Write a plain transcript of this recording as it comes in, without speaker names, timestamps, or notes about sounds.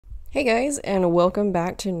Hey guys, and welcome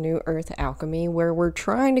back to New Earth Alchemy, where we're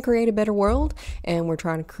trying to create a better world and we're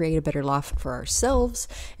trying to create a better life for ourselves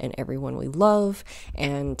and everyone we love.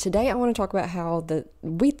 And today I want to talk about how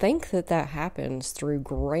we think that happens through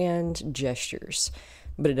grand gestures,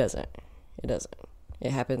 but it doesn't. It doesn't.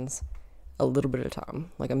 It happens a little bit at a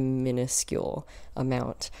time, like a minuscule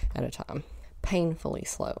amount at a time, painfully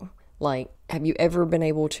slow. Like, have you ever been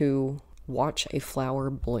able to watch a flower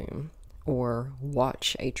bloom? Or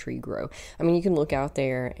watch a tree grow? I mean, you can look out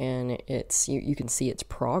there and you can see its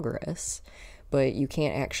progress, but you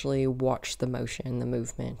can't actually watch the motion, the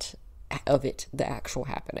movement of it, the actual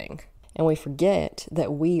happening. And we forget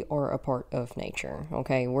that we are a part of nature,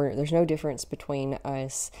 okay? There's no difference between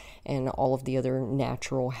us and all of the other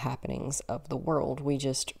natural happenings of the world. We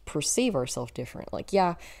just perceive ourselves different. Like,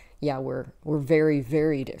 yeah, we're very,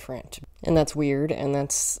 very different. And that's weird, and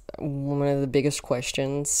that's one of the biggest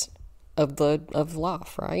questions of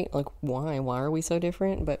life, right? Like, why are we so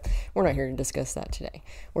different? But we're not here to discuss that today.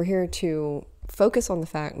 We're here to focus on the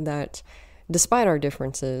fact that despite our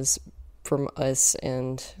differences from us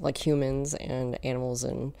and like humans and animals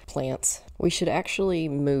and plants, we should actually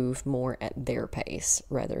move more at their pace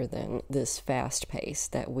rather than this fast pace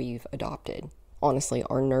that we've adopted. Honestly,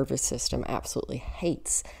 our nervous system absolutely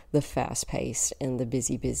hates the fast pace and the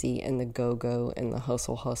busy and the go and the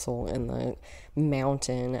hustle and the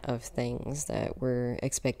mountain of things that we're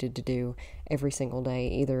expected to do every single day,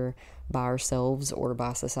 either by ourselves or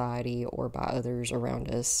by society or by others around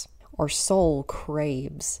us. Our soul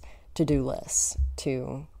craves to do less,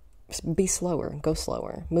 to be slower, go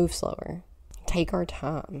slower, move slower. Take our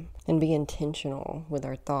time and be intentional with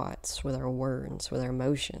our thoughts, with our words, with our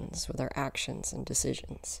emotions, with our actions and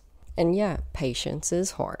decisions. And yeah, patience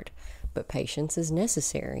is hard, but patience is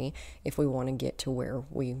necessary if we want to get to where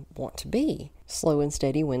we want to be. Slow and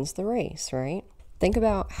steady wins the race, right? Think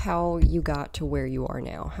about how you got to where you are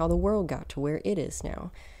now, how the world got to where it is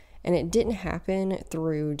now. And it didn't happen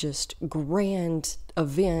through just grand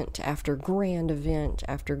event after grand event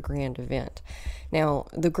after grand event. Now,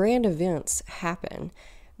 the grand events happen,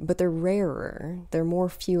 but they're rarer. They're more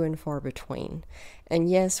few and far between. And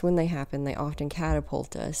yes, when they happen, they often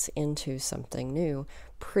catapult us into something new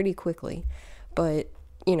pretty quickly. But,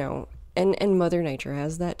 and Mother Nature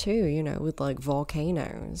has that too, with like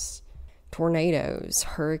volcanoes, tornadoes,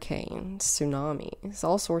 hurricanes, tsunamis,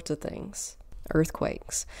 all sorts of things.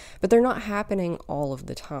 Earthquakes, but they're not happening all of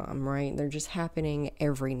the time, right? They're just happening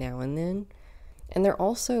every now and then, and they're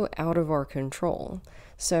also out of our control.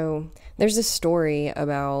 So there's this story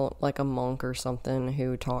about like a monk or something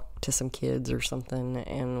who talked to some kids or something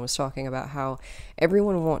and was talking about how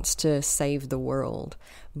everyone wants to save the world,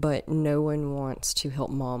 but no one wants to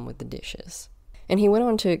help mom with the dishes. And he went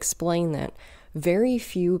on to explain that very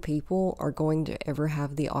few people are going to ever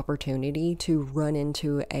have the opportunity to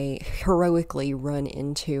heroically run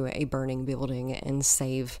into a burning building and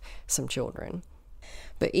save some children.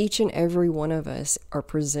 But each and every one of us are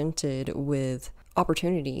presented with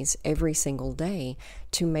opportunities every single day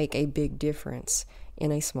to make a big difference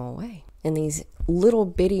in a small way. And these little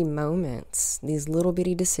bitty moments, these little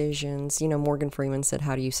bitty decisions, Morgan Freeman said,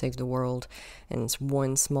 how do you save the world? And it's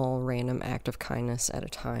one small random act of kindness at a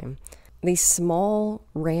time. These small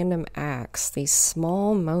random acts, these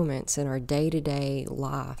small moments in our day-to-day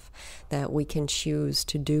life that we can choose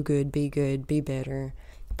to do good, be better,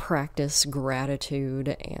 practice gratitude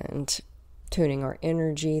and tuning our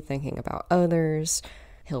energy, thinking about others,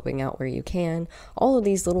 helping out where you can. All of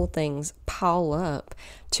these little things pile up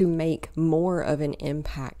to make more of an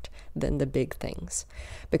impact than the big things.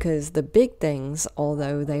 Because the big things,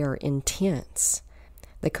 although they are intense,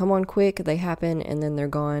 they come on quick, they happen, and then they're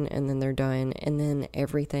gone, and then they're done, and then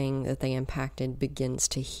everything that they impacted begins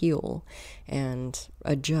to heal and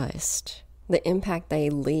adjust. The impact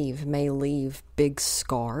they leave may leave big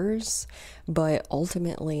scars, but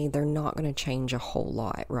ultimately they're not going to change a whole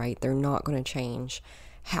lot, right? They're not going to change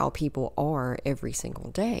how people are every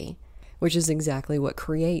single day, which is exactly what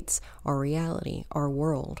creates our reality, our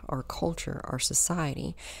world, our culture, our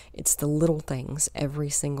society. It's the little things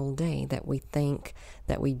every single day that we think,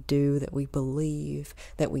 that we do, that we believe,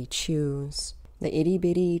 that we choose. The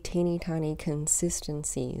itty-bitty, teeny-tiny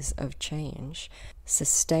consistencies of change,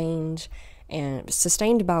 sustained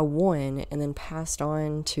by one and then passed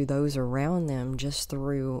on to those around them just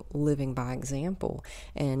through living by example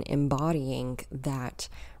and embodying that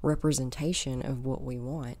representation of what we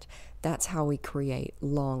want. That's how we create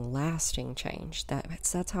long-lasting change.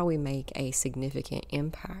 That's how we make a significant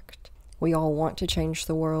impact. We all want to change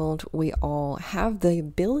the world. We all have the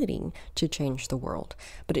ability to change the world,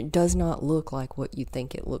 but it does not look like what you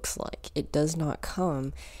think it looks like. It does not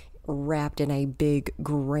come wrapped in a big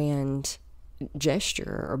grand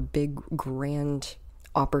gesture or big grand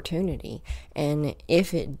opportunity. And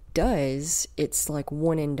if it does, it's like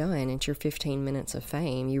one and done. It's your 15 minutes of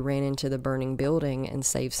fame. You ran into the burning building and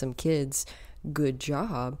saved some kids. Good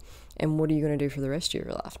job. And what are you going to do for the rest of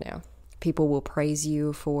your life now? People will praise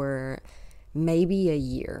you for maybe a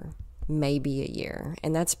year.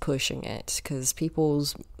 And that's pushing it, because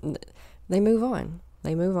they move on.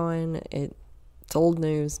 It's old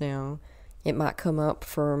news now. It might come up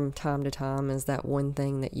from time to time as that one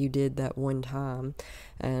thing that you did that one time.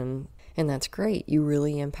 And that's great. You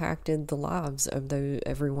really impacted the lives of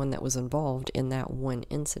everyone that was involved in that one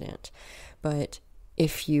incident. But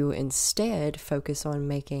if you instead focus on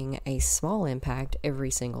making a small impact every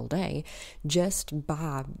single day, just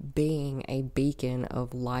by being a beacon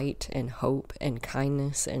of light and hope and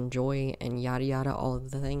kindness and joy and yada yada, all of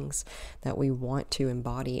the things that we want to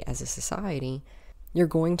embody as a society, you're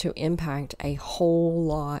going to impact a whole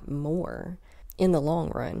lot more in the long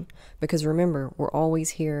run. Because remember, we're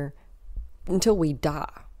always here until we die,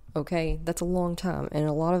 okay? That's a long time. And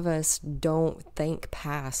a lot of us don't think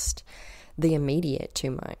past the immediate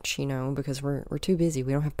too much, because we're too busy.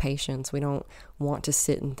 We don't have patience. We don't want to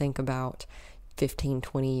sit and think about 15,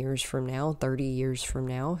 20 years from now, 30 years from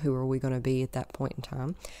now. Who are we going to be at that point in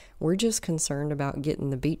time? We're just concerned about getting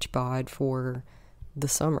the beach bod for the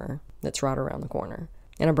summer that's right around the corner.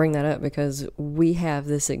 And I bring that up because we have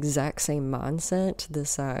this exact same mindset,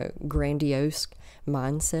 this grandiose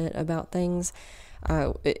mindset about things.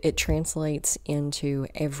 It translates into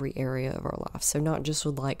every area of our life. So not just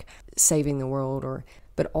with like saving the world,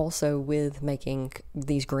 but also with making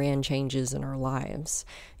these grand changes in our lives.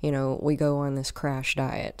 We go on this crash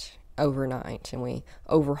diet overnight and we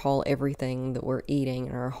overhaul everything that we're eating,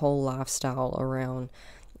 and our whole lifestyle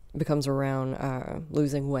becomes around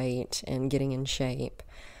losing weight and getting in shape.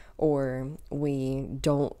 Or we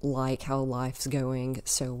don't like how life's going,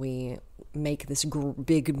 so we make this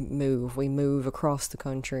big move. We move across the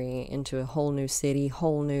country into a whole new city,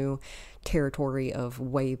 whole new territory of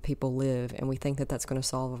way people live, and we think that that's going to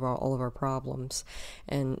solve all of our problems.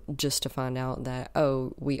 And just to find out that,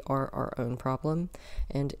 we are our own problem,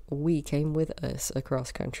 and we came with us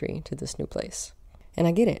across country to this new place. And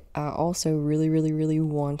I get it. I also really, really, really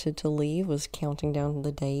wanted to leave, was counting down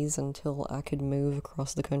the days until I could move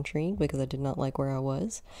across the country because I did not like where I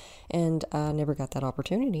was. And I never got that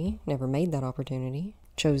opportunity, never made that opportunity,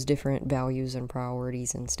 chose different values and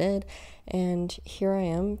priorities instead. And here I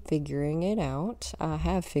am figuring it out. I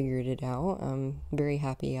have figured it out. I'm very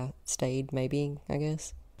happy I stayed, maybe, I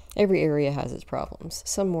guess. Every area has its problems,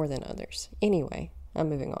 some more than others. Anyway, I'm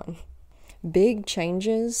moving on. Big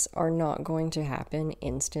changes are not going to happen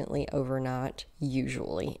instantly overnight,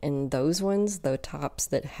 usually. And those ones, the types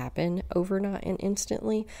that happen overnight and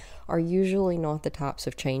instantly, are usually not the types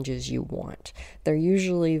of changes you want. They're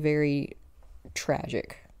usually very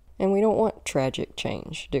tragic. And we don't want tragic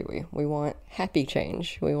change, do we? We want happy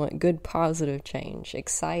change. We want good, positive change,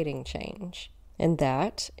 exciting change. And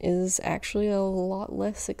that is actually a lot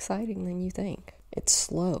less exciting than you think. It's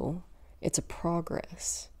slow. It's a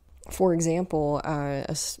progress. For example,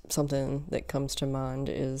 something that comes to mind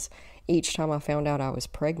is each time I found out I was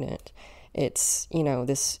pregnant, it's,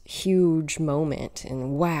 this huge moment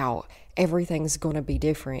and wow, everything's going to be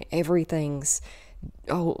different. Everything's,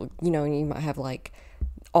 you might have like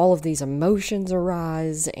all of these emotions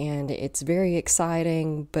arise and it's very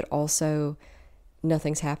exciting, but also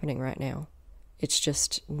nothing's happening right now. It's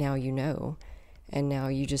just now and now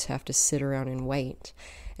you just have to sit around and wait.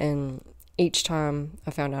 And each time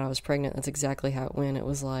I found out I was pregnant, that's exactly how it went. It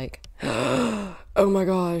was like, oh my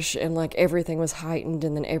gosh. And like everything was heightened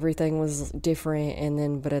and then everything was different. And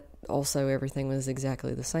then, but also everything was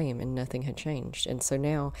exactly the same and nothing had changed. And so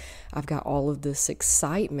now I've got all of this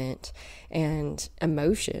excitement and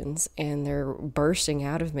emotions and they're bursting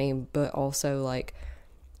out of me, but also like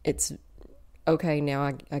it's okay.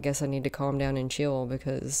 Now I guess I need to calm down and chill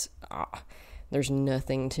because there's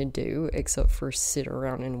nothing to do except for sit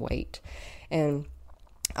around and wait. And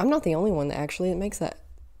I'm not the only one that makes that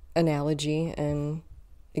analogy and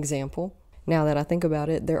example. Now that I think about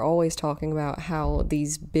it, they're always talking about how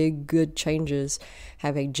these big, good changes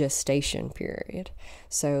have a gestation period.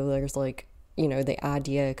 So there's like, the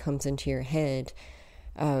idea comes into your head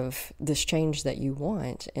of this change that you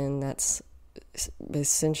want. And that's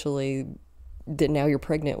essentially that now you're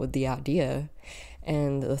pregnant with the idea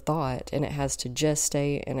and the thought, and it has to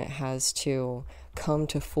gestate and it has to come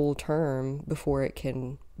to full term before it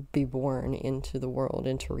can be born into the world,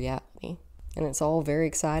 into reality. And it's all very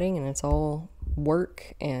exciting and it's all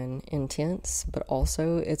work and intense, but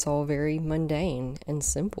also it's all very mundane and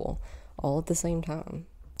simple all at the same time.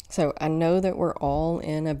 So I know that we're all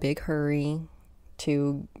in a big hurry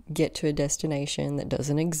to get to a destination that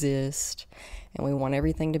doesn't exist, and we want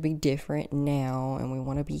everything to be different now, and we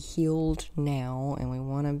want to be healed now, and we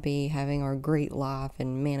want to be having our great life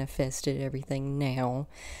and manifested everything now.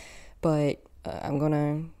 But I'm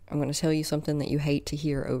gonna tell you something that you hate to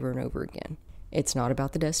hear over and over again. It's not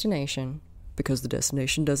about the destination, because the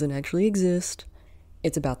destination doesn't actually exist.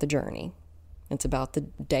 It's about the journey. It's about the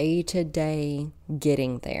day-to-day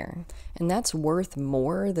getting there. And that's worth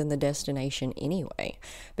more than the destination anyway.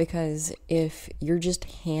 Because if you're just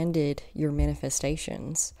handed your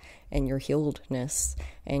manifestations and your healedness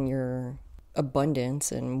and your abundance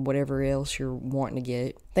and whatever else you're wanting to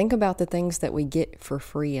get, think about the things that we get for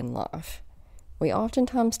free in life. We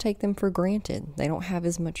oftentimes take them for granted. They don't have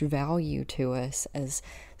as much value to us as,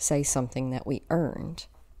 say, something that we earned.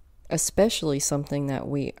 Especially something that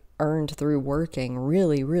we earned through working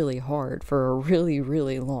really, really hard for a really,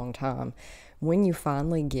 really long time. When you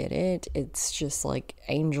finally get it, it's just like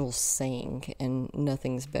angels sing, and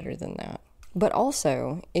nothing's better than that. But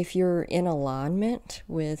also, if you're in alignment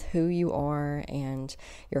with who you are and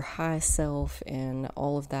your high self and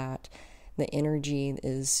all of that, the energy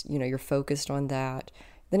is, you're focused on that,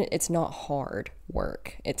 then it's not hard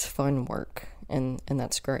work. It's fun work, and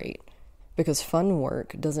that's great. Because fun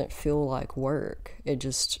work doesn't feel like work. It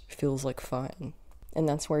just feels like fun. And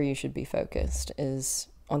that's where you should be focused, is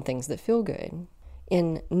on things that feel good.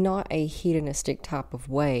 In not a hedonistic type of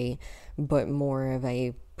way, but more of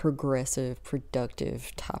a progressive,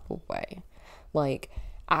 productive type of way. Like,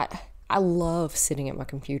 I love sitting at my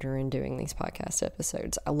computer and doing these podcast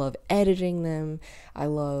episodes. I love editing them. I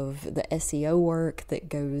love the SEO work that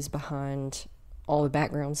goes behind all the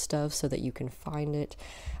background stuff so that you can find it.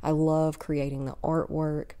 I love creating the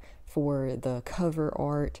artwork for the cover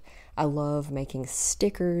art. I love making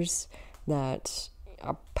stickers that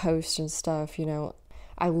I post and stuff,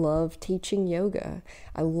 I love teaching yoga.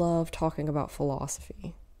 I love talking about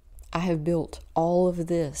philosophy. I have built all of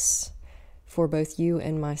this for both you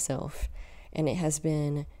and myself, and it has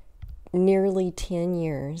been nearly 10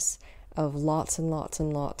 years of lots and lots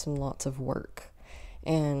and lots and lots of work.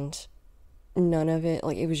 And none of it,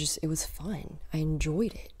 it was fun. I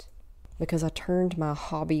enjoyed it because I turned my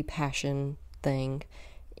hobby passion thing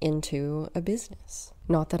into a business.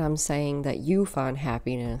 Not that I'm saying that you find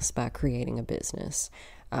happiness by creating a business.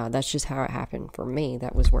 That's just how it happened for me.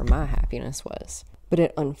 That was where my happiness was. But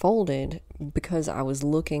it unfolded because I was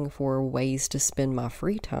looking for ways to spend my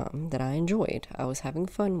free time that I enjoyed, I was having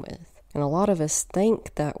fun with. And a lot of us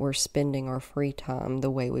think that we're spending our free time the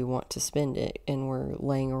way we want to spend it, and we're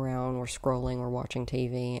laying around, we're scrolling, we're watching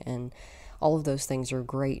TV, and all of those things are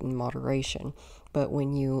great in moderation. But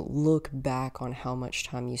when you look back on how much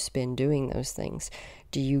time you spend doing those things,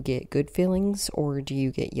 do you get good feelings or do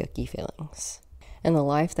you get yucky feelings? And the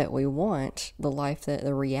life that we want,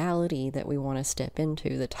 the reality that we want to step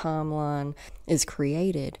into, the timeline is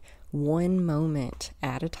created one moment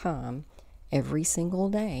at a time, every single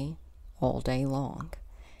day, all day long.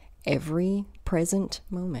 Every present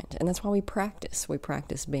moment. And that's why we practice. We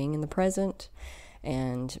practice being in the present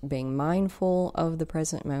and being mindful of the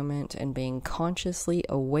present moment and being consciously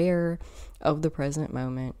aware of the present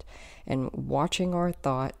moment and watching our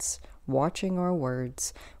thoughts, watching our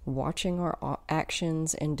words, watching our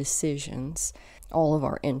actions and decisions, all of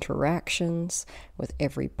our interactions with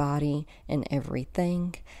everybody and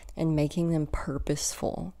everything, and making them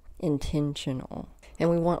purposeful, intentional. And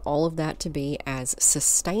we want all of that to be as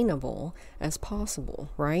sustainable as possible,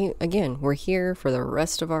 right? Again, we're here for the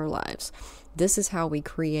rest of our lives. This is how we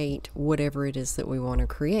create whatever it is that we want to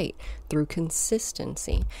create, through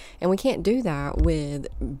consistency. And we can't do that with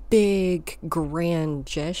big, grand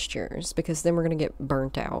gestures, because then we're going to get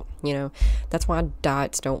burnt out. That's why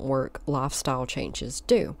diets don't work, lifestyle changes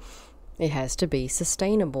do. It has to be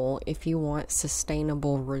sustainable if you want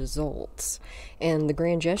sustainable results. And the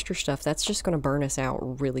grand gesture stuff, that's just going to burn us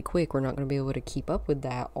out really quick. We're not going to be able to keep up with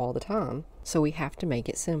that all the time. So we have to make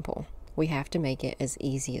it simple. We have to make it as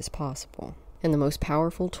easy as possible. And the most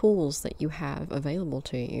powerful tools that you have available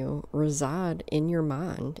to you reside in your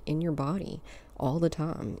mind, in your body, all the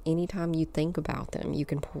time. Anytime you think about them, you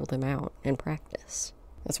can pull them out and practice.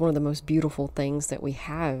 That's one of the most beautiful things that we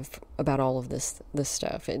have about all of this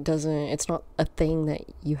stuff. It's not a thing that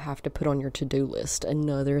you have to put on your to-do list,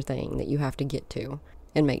 another thing that you have to get to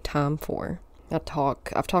and make time for. I've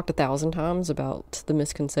talked 1,000 times about the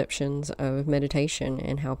misconceptions of meditation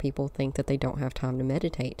and how people think that they don't have time to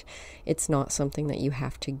meditate. It's not something that you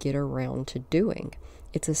have to get around to doing.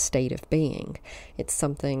 It's a state of being. It's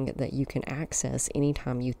something that you can access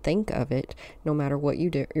anytime you think of it, no matter what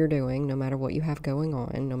you're doing, no matter what you have going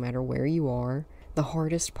on, no matter where you are. The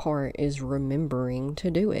hardest part is remembering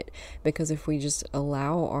to do it, because if we just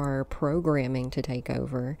allow our programming to take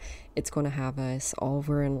over, it's going to have us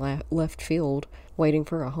over in left field waiting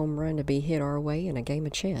for a home run to be hit our way in a game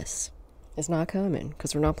of chess. It's not coming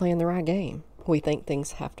because we're not playing the right game. We think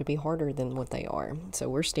things have to be harder than what they are. So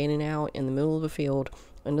we're standing out in the middle of the field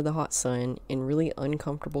under the hot sun in really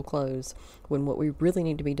uncomfortable clothes, when what we really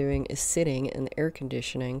need to be doing is sitting in the air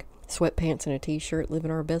conditioning, sweatpants and a t-shirt,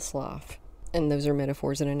 living our best life. And those are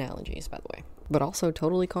metaphors and analogies, by the way, but also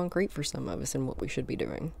totally concrete for some of us in what we should be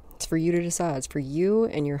doing. It's for you to decide. It's for you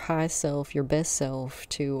and your high self, your best self,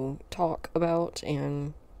 to talk about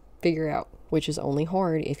and figure out, which is only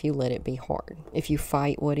hard if you let it be hard. If you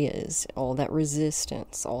fight what is, all that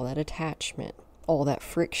resistance, all that attachment, all that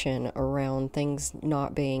friction around things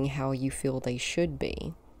not being how you feel they should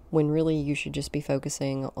be, when really you should just be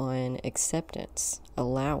focusing on acceptance,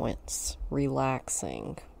 allowance,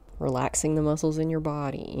 relaxing the muscles in your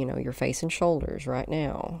body, your face and shoulders right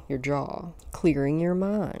now, your jaw, clearing your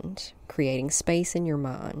mind, creating space in your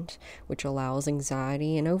mind, which allows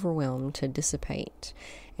anxiety and overwhelm to dissipate.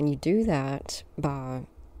 And you do that by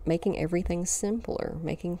making everything simpler,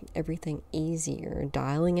 making everything easier,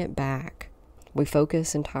 dialing it back. We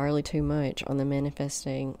focus entirely too much on the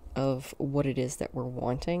manifesting of what it is that we're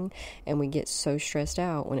wanting, and we get so stressed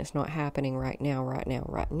out when it's not happening right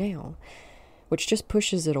now, which just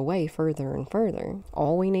pushes it away further and further.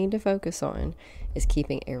 All we need to focus on is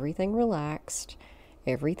keeping everything relaxed,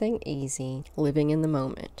 everything easy, living in the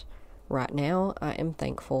moment. Right now, I am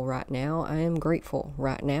thankful. Right now, I am grateful.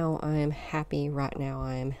 Right now, I am happy. Right now,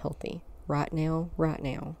 I am healthy. Right now.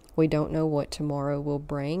 We don't know what tomorrow will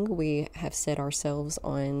bring. We have set ourselves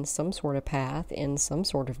on some sort of path in some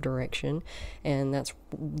sort of direction, and that's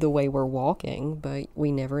the way we're walking, but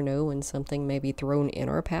we never know when something may be thrown in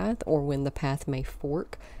our path, or when the path may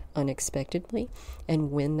fork unexpectedly.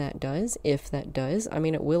 And when that does, if that does,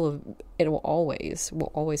 we'll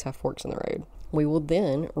always have forks in the road. We will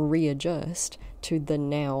then readjust to the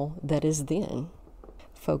now that is then,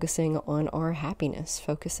 focusing on our happiness,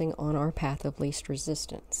 focusing on our path of least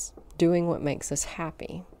resistance, doing what makes us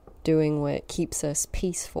happy, doing what keeps us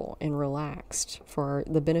peaceful and relaxed for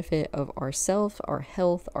the benefit of ourself, our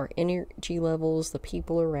health, our energy levels, the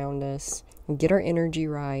people around us. Get our energy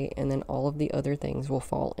right, and then all of the other things will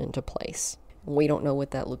fall into place. We don't know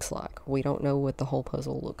what that looks like. We don't know what the whole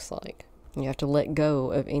puzzle looks like. You have to let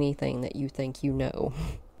go of anything that you think you know,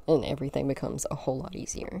 and everything becomes a whole lot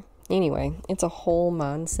easier. Anyway, it's a whole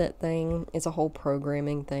mindset thing. It's a whole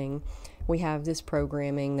programming thing. We have this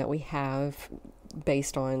programming that we have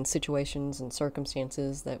based on situations and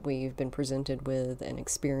circumstances that we've been presented with and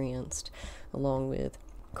experienced, along with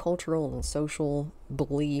cultural and social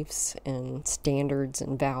beliefs and standards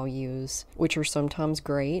and values, which are sometimes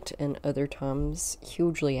great and other times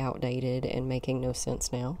hugely outdated and making no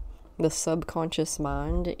sense now. The subconscious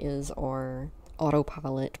mind is our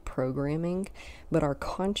autopilot programming, but our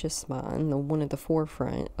conscious mind, the one at the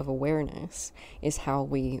forefront of awareness, is how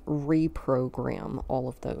we reprogram all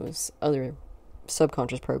of those other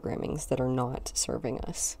subconscious programmings that are not serving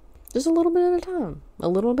us. Just a little bit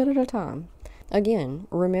at a time. Again,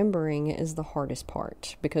 remembering is the hardest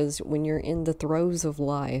part, because when you're in the throes of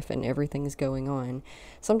life and everything's going on,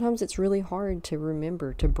 sometimes it's really hard to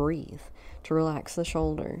remember to breathe, to relax the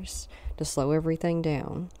shoulders, to slow everything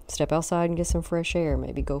down, step outside and get some fresh air,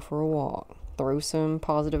 maybe go for a walk, throw some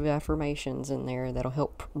positive affirmations in there that'll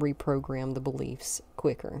help reprogram the beliefs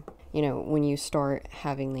quicker. When you start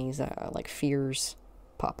having these fears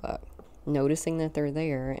pop up, noticing that they're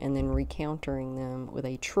there and then recountering them with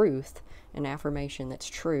a truth, an affirmation that's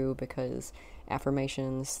true, because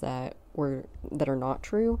affirmations that are not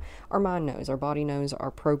true, our mind knows, our body knows,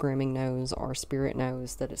 our programming knows, our spirit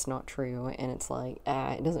knows that it's not true, and it's like,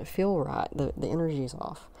 it doesn't feel right, the energy's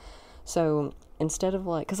off. So instead of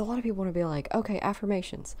because a lot of people want to be like, okay,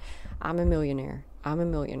 affirmations, I'm a millionaire,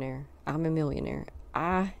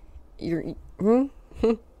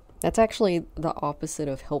 that's actually the opposite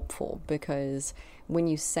of helpful, because when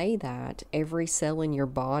you say that, every cell in your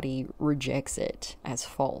body rejects it as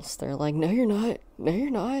false. They're like, no, you're not.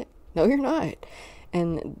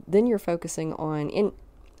 And then you're focusing on,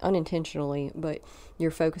 unintentionally, but you're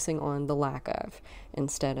focusing on the lack of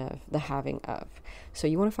instead of the having of. So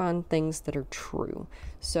you want to find things that are true.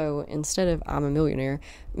 So instead of I'm a millionaire,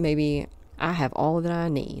 maybe I have all that I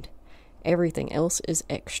need. Everything else is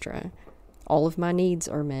extra. All of my needs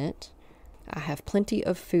are met. I have plenty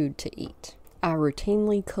of food to eat. I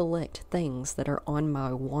routinely collect things that are on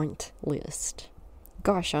my want list.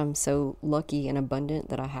 Gosh, I'm so lucky and abundant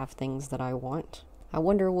that I have things that I want. I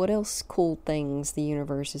wonder what else cool things the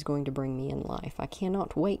universe is going to bring me in life. I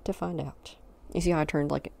cannot wait to find out. You see how I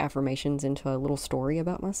turned like affirmations into a little story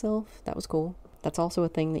about myself? That was cool. That's also a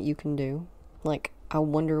thing that you can do. Like, I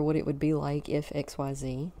wonder what it would be like if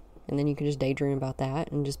XYZ. And then you can just daydream about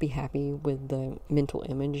that and just be happy with the mental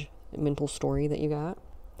image, mental story that you got.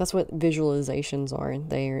 That's what visualizations are.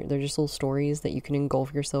 They're just little stories that you can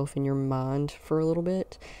engulf yourself in your mind for a little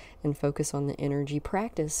bit and focus on the energy.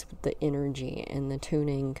 Practice the energy and the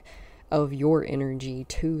tuning of your energy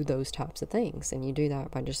to those types of things. And you do that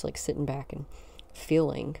by just like sitting back and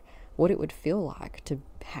feeling what it would feel like to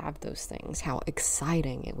have those things, how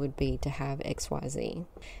exciting it would be to have XYZ.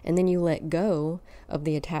 And then you let go of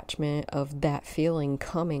the attachment of that feeling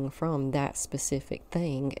coming from that specific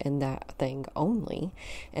thing and that thing only,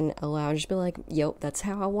 and allow just to be like, yep, that's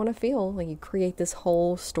how I want to feel. Like, you create this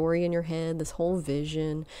whole story in your head, this whole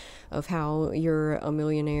vision of how you're a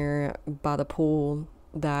millionaire by the pool,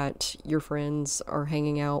 that your friends are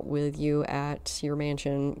hanging out with you at your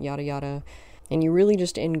mansion, yada yada. And you really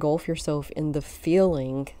just engulf yourself in the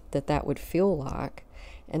feeling that would feel like.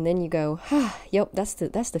 And then you go, yep, that's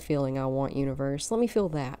the feeling I want, universe. Let me feel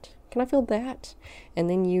that. Can I feel that? And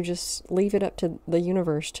then you just leave it up to the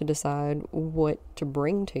universe to decide what to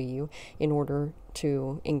bring to you in order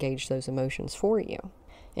to engage those emotions for you.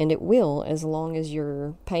 And it will, as long as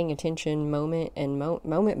you're paying attention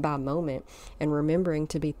moment by moment and remembering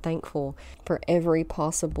to be thankful for every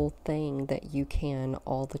possible thing that you can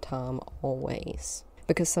all the time, always.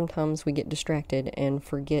 Because sometimes we get distracted and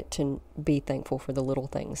forget to be thankful for the little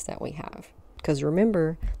things that we have. Because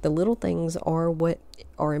remember, the little things are what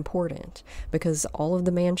are important. Because all of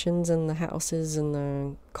the mansions and the houses and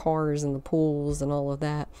the cars and the pools and all of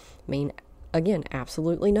that mean, again,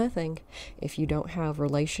 absolutely nothing if you don't have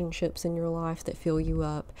relationships in your life that fill you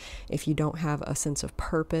up, if you don't have a sense of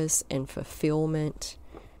purpose and fulfillment,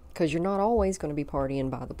 because you're not always going to be partying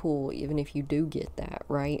by the pool, even if you do get that,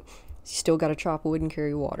 right? You still got to chop wood and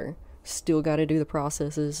carry water. Still got to do the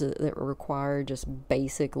processes that require just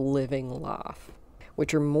basic living life,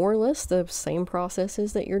 which are more or less the same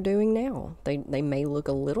processes that you're doing now. They may look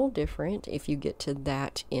a little different if you get to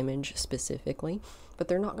that image specifically, but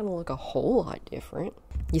they're not going to look a whole lot different.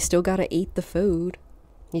 You still got to eat the food.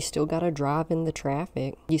 You still got to drive in the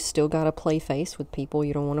traffic. You still got to play face with people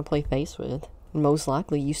you don't want to play face with. Most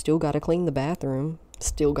likely, you still got to clean the bathroom.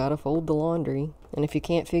 Still got to fold the laundry. And if you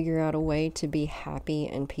can't figure out a way to be happy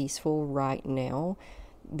and peaceful right now,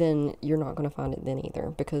 then you're not going to find it then either.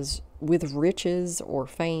 Because with riches or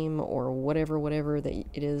fame or whatever that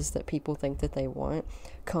it is that people think that they want,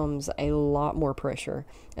 comes a lot more pressure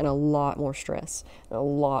and a lot more stress and a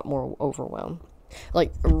lot more overwhelm.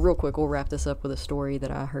 Like, real quick, we'll wrap this up with a story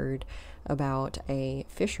that I heard about a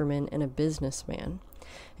fisherman and a businessman.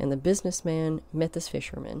 And the businessman met this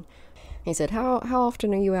fisherman. He said, how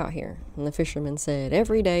often are you out here? And the fisherman said,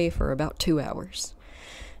 every day for about 2 hours.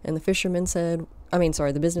 And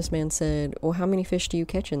the businessman said, well, how many fish do you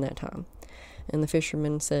catch in that time? And the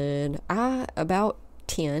fisherman said, about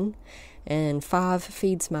 10, and 5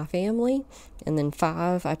 feeds my family, and then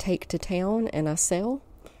 5 I take to town and I sell.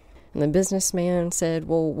 And the businessman said,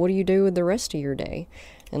 well, what do you do with the rest of your day?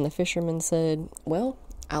 And the fisherman said, well,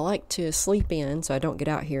 I like to sleep in, so I don't get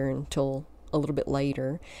out here until a little bit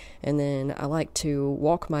later, and then I like to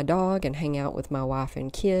walk my dog and hang out with my wife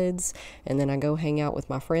and kids, and then I go hang out with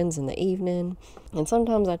my friends in the evening, and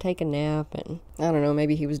sometimes I take a nap, and I don't know,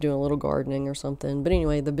 maybe he was doing a little gardening or something. But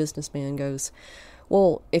anyway, the businessman goes,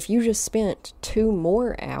 well, if you just spent 2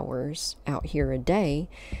 more hours out here a day,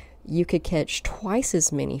 you could catch twice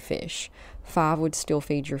as many fish. 5 would still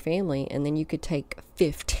feed your family, and then you could take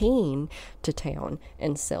 15 to town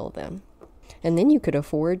and sell them. And then you could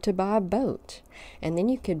afford to buy a boat. And then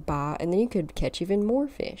you could catch even more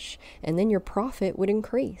fish. And then your profit would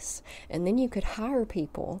increase. And then you could hire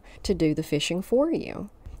people to do the fishing for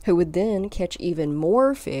you, who would then catch even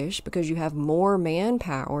more fish because you have more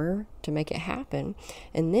manpower to make it happen.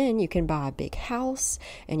 And then you can buy a big house,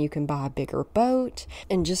 and you can buy a bigger boat,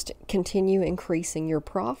 and just continue increasing your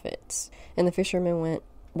profits. And the fisherman went,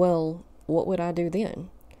 well, what would I do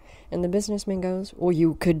then? And the businessman goes, well,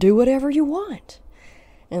 you could do whatever you want.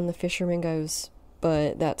 And the fisherman goes,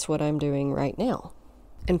 but that's what I'm doing right now.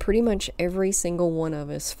 And pretty much every single one of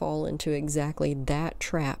us fall into exactly that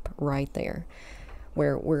trap right there,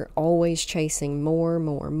 where we're always chasing more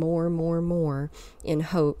in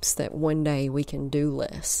hopes that one day we can do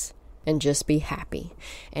less. and just be happy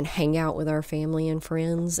and hang out with our family and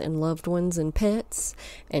friends and loved ones and pets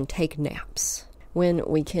and take naps. When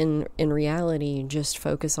we can, in reality, just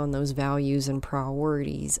focus on those values and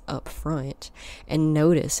priorities up front and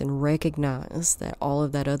notice and recognize that all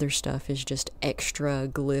of that other stuff is just extra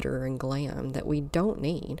glitter and glam that we don't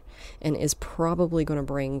need and is probably going to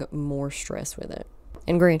bring more stress with it.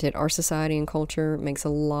 And granted, our society and culture makes a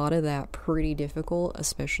lot of that pretty difficult,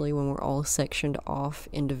 especially when we're all sectioned off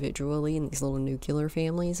individually in these little nuclear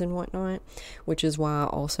families and whatnot, which is why I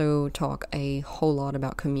also talk a whole lot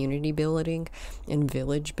about community building and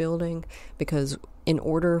village building, because in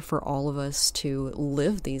order for all of us to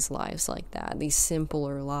live these lives like that, these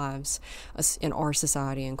simpler lives in our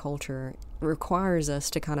society and culture, requires us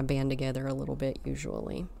to kind of band together a little bit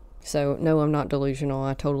usually. So, no, I'm not delusional.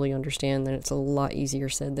 I totally understand that it's a lot easier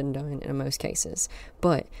said than done in most cases.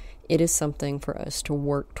 But it is something for us to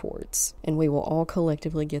work towards. And we will all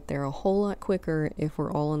collectively get there a whole lot quicker if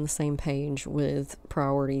we're all on the same page with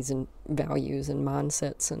priorities and values and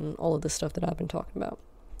mindsets and all of the stuff that I've been talking about.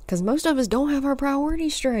 Because most of us don't have our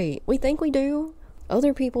priorities straight. We think we do.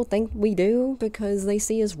 Other people think we do because they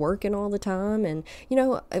see us working all the time, and we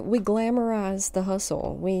glamorize the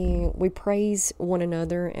hustle. We praise one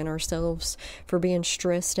another and ourselves for being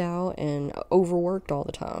stressed out and overworked all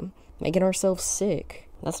the time, making ourselves sick.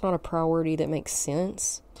 That's not a priority that makes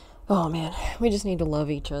sense. Oh man, we just need to love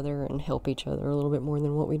each other and help each other a little bit more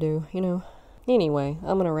than what we do, Anyway,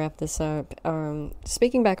 I'm going to wrap this up.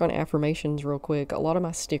 Speaking back on affirmations real quick, a lot of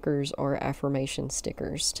my stickers are affirmation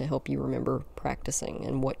stickers to help you remember practicing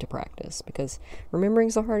and what to practice, because remembering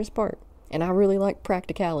is the hardest part. And I really like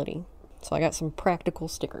practicality. So I got some practical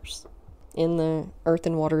stickers in the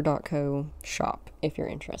earthandwater.co shop if you're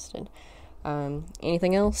interested.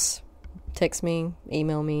 Anything else? Text me,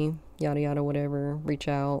 email me, yada yada, whatever. Reach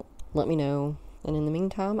out, let me know. And in the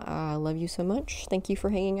meantime, I love you so much. Thank you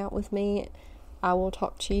for hanging out with me. I will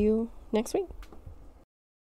talk to you next week.